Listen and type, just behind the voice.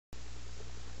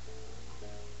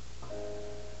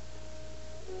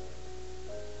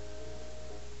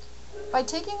by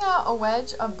taking out a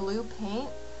wedge of blue paint,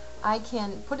 I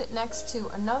can put it next to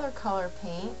another color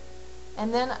paint,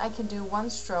 and then I can do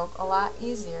one stroke a lot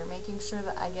easier, making sure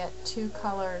that I get two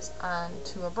colors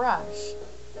onto a brush.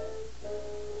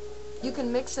 You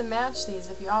can mix and match these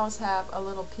if you always have a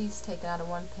little piece taken out of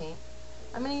one paint.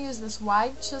 I'm going to use this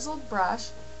wide chiseled brush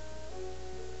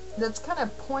that's kind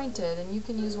of pointed, and you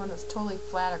can use one that's totally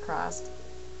flat across.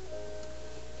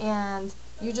 And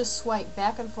you just swipe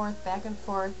back and forth,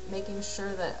 making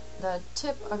sure that the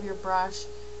tip of your brush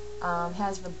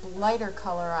has the lighter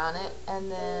color on it,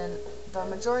 and then the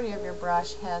majority of your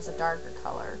brush has a darker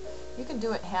color. You can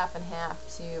do it half and half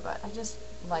too, but I just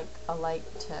like a light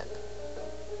tip.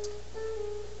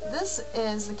 This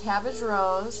is the cabbage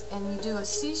rose, and you do a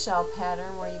seashell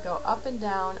pattern where you go up and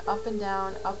down, up and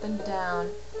down, up and down,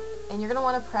 and you're going to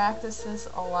want to practice this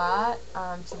a lot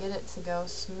to get it to go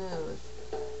smooth.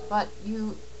 But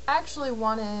you actually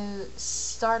want to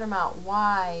start them out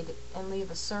wide and leave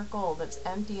a circle that's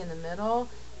empty in the middle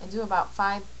and do about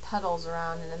 5 petals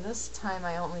around, and in this time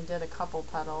I only did a couple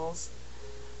petals.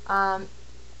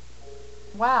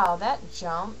 Wow, that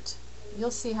jumped.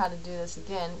 You'll see how to do this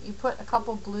again. You put a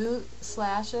couple blue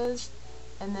slashes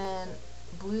and then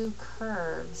blue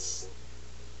curves.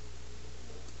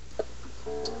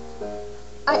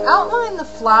 I outlined the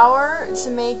flower to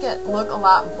make it look a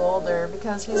lot bolder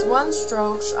because these one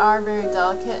strokes are very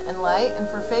delicate and light, and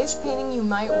for face painting you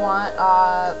might want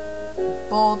a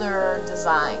bolder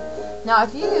design. Now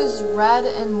if you use red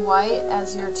and white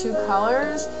as your two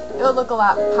colors, it would look a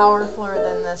lot powerfuler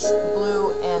than this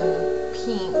blue and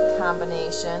pink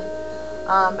combination.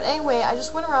 But anyway, I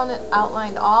just went around and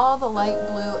outlined all the light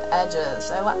blue edges.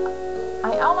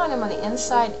 I outlined them on the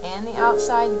inside and the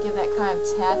outside to give that kind of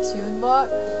tattooed look.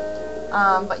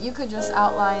 But you could just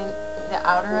outline the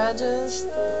outer edges.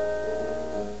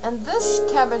 And this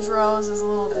cabbage rose is a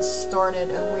little distorted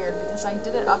and weird because I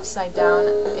did it upside down.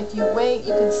 If you wait,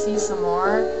 you can see some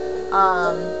more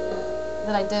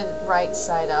that I did right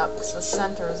side up, so the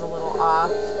center is a little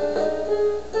off.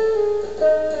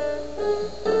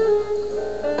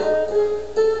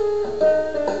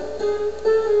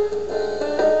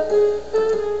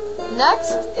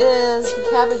 Next is the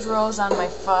cabbage rose on my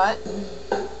foot.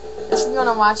 This is going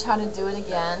to watch how to do it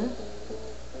again.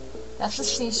 That's the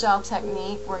seashell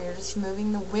technique where you're just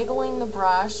wiggling the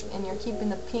brush, and you're keeping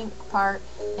the pink part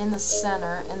in the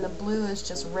center, and the blue is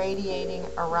just radiating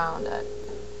around it.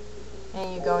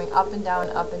 And you're going up and down,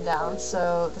 up and down.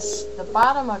 So the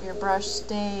bottom of your brush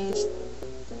stays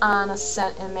on an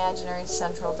imaginary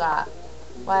central dot,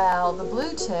 while the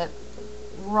blue tip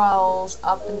rolls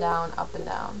up and down, up and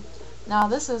down. Now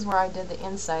this is where I did the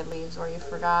inside leaves, where you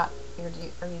forgot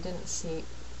or you didn't see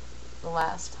the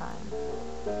last time.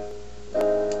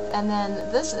 And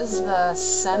then this is the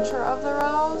center of the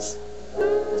rose.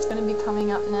 It's going to be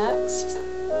coming up next.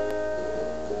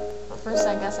 But first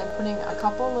I guess I'm putting a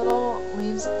couple little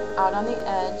leaves out on the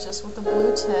edge just with the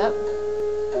blue tip.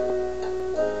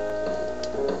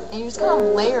 And you just kind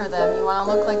of layer them. You want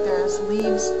to look like there's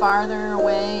leaves farther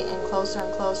away and closer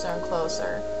and closer and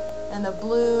closer. And the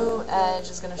blue edge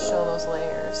is going to show those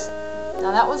layers.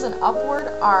 Now that was an upward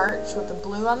arch with the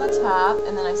blue on the top,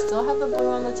 and then I still have the blue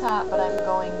on the top, but I'm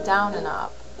going down and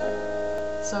up.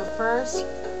 So first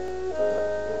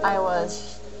I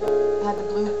had the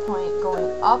blue point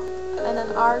going up and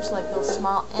an arch like a little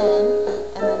small N,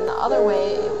 and then the other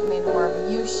way it made more of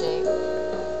a U shape.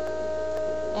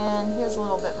 And here's a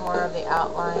little bit more of the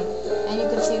outline. And you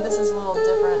can see this is a little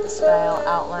different style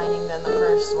outlining than the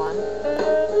first one.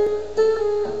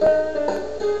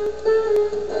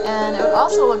 And it would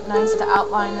also look nice to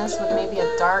outline this with maybe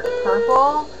a dark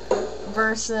purple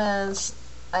versus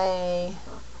a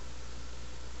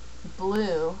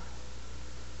blue,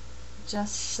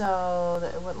 just so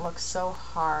that it wouldn't look so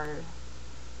hard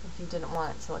if you didn't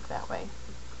want it to look that way.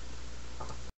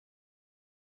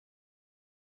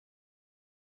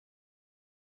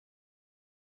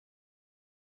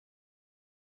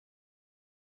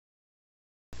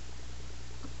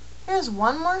 Here's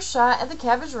one more shot at the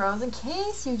cabbage rose in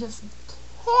case you just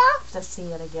have to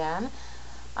see it again.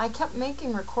 I kept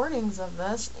making recordings of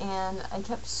this, and I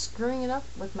kept screwing it up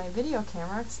with my video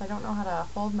camera because I don't know how to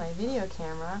hold my video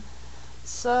camera.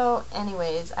 So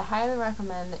anyways, I highly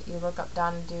recommend that you look up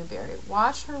Donna Dewberry.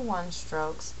 Watch her one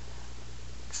strokes.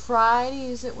 Try to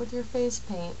use it with your face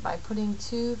paint by putting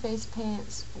two face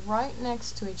paints right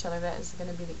next to each other. That is going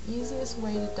to be the easiest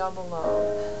way to double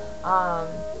load.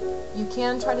 You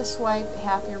can try to swipe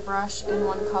half your brush in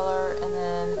one color and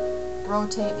then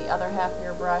rotate the other half of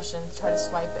your brush and try to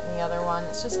swipe it in the other one.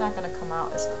 It's just not going to come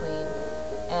out as clean.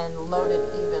 and load it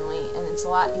evenly, and it's a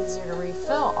lot easier to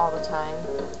refill all the time.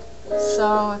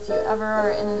 So if you ever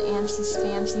are in an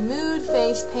fancy mood,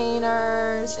 face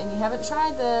painters, and you haven't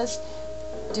tried this,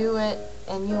 do it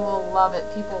and you will love it.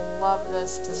 People love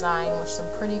this design with some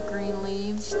pretty green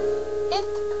leaves.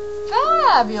 It's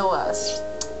fabulous!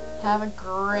 Have a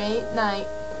great night.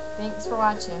 Thanks for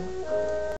watching.